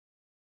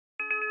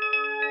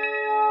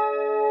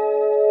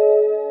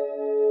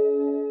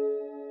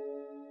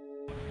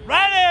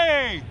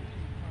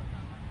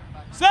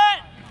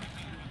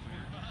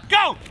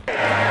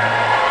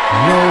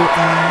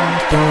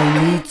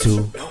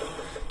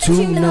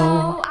to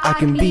know I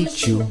can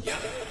beat you.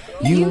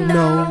 You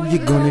know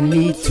you're gonna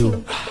need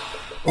to,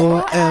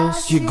 or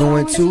else you're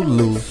going to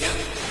lose.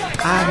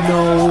 I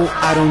know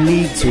I don't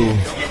need to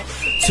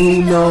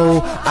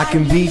know I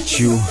can beat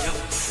you.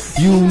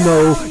 You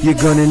know you're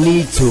gonna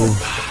need to,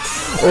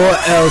 or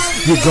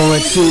else you're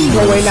going to lose.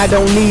 Quoin, I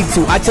don't need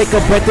to. I take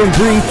a breath and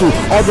breathe through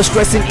all the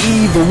stress and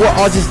evil. We're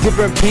all just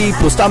different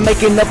people. Stop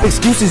making up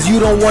excuses. You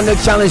don't wanna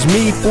challenge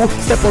me, fool.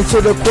 Step onto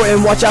the court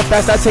and watch how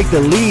fast I take the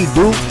lead,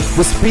 dude.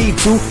 With speed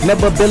too,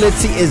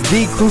 NubAbility is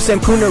the crew. Sam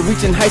Cooner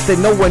reaching heights that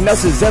no one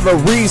else has ever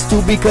reached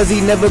to, because he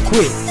never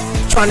quit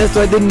trying to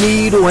thread the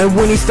needle. And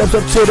when he steps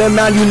up to the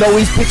mound, you know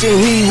he's pitching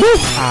heat. Woo!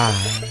 I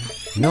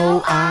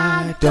know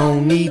I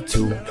don't need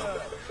to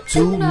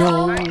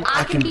know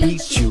I can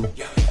beat you.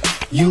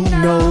 You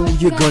know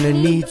you're gonna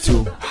need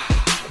to,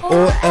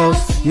 or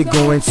else you're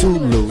going to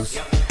lose.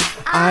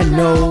 I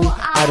know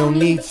I don't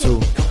need to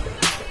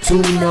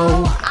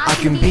know I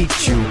can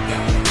beat you.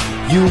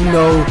 You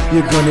know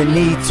you're gonna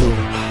need to,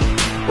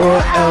 or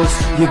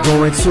else you're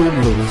going to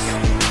lose.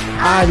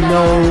 I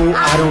know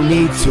I don't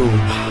need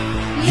to.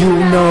 You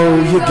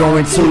know you're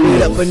going to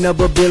Lead up lose. for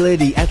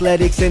NubAbility,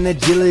 athletics and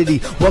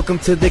agility. Welcome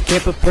to the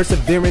camp of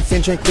perseverance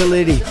and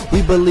tranquility.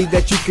 We believe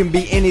that you can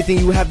be anything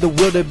you have the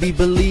will to be.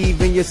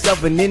 Believe in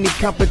yourself. In any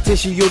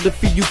competition you'll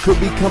defeat, you could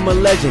become a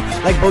legend,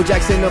 like Bo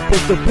Jackson or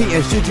Pistol Pete.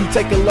 And should you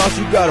take a loss,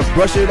 you gotta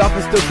brush it off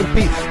and still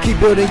compete.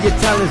 Keep building your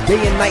talents day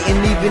and night, and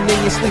even in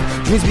your sleep.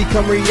 Dreams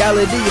become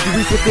reality if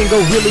you reach within,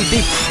 go really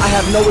deep. I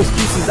have no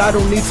excuses, I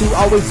don't need to,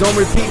 always on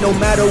repeat. No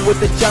matter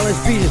what the challenge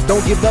be, just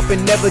don't give up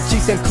and never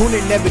cheat. Sam Cooner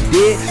never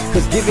did,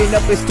 cause giving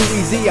up is too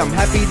easy. I'm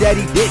happy that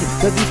he didn't,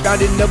 cause he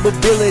found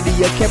NubAbility,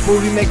 a camp where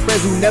we make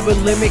friends who never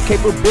limit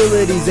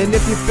capabilities. And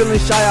if you're feeling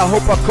shy, I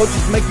hope our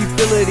coaches make you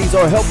feel at ease,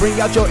 or help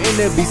bring out your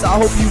inner beast. I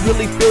hope you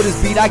really feel this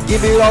beat. I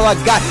give it all I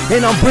got,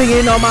 and I'm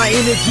bringing all my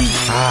energy.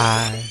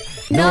 I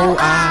know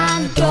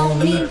I don't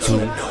need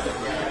to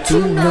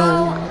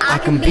know I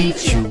can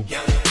beat you.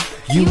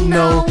 You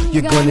know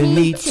you're gonna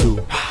need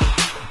to,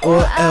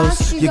 or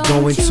else you're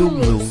going to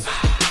lose.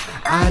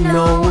 I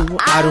know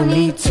I don't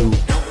need to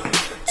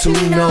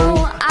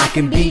know I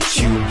can beat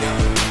you.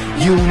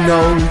 You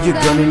know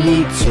you're gonna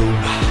need to,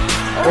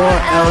 or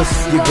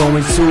else you're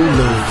going to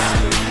lose.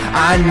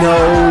 I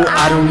know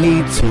I don't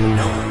need to.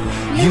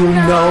 You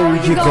know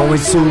you're going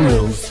to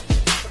lose.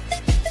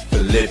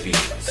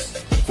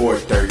 Philippians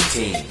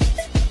 4:13.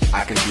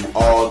 I can do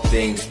all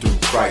things through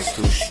Christ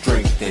who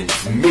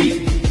strengthens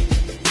me.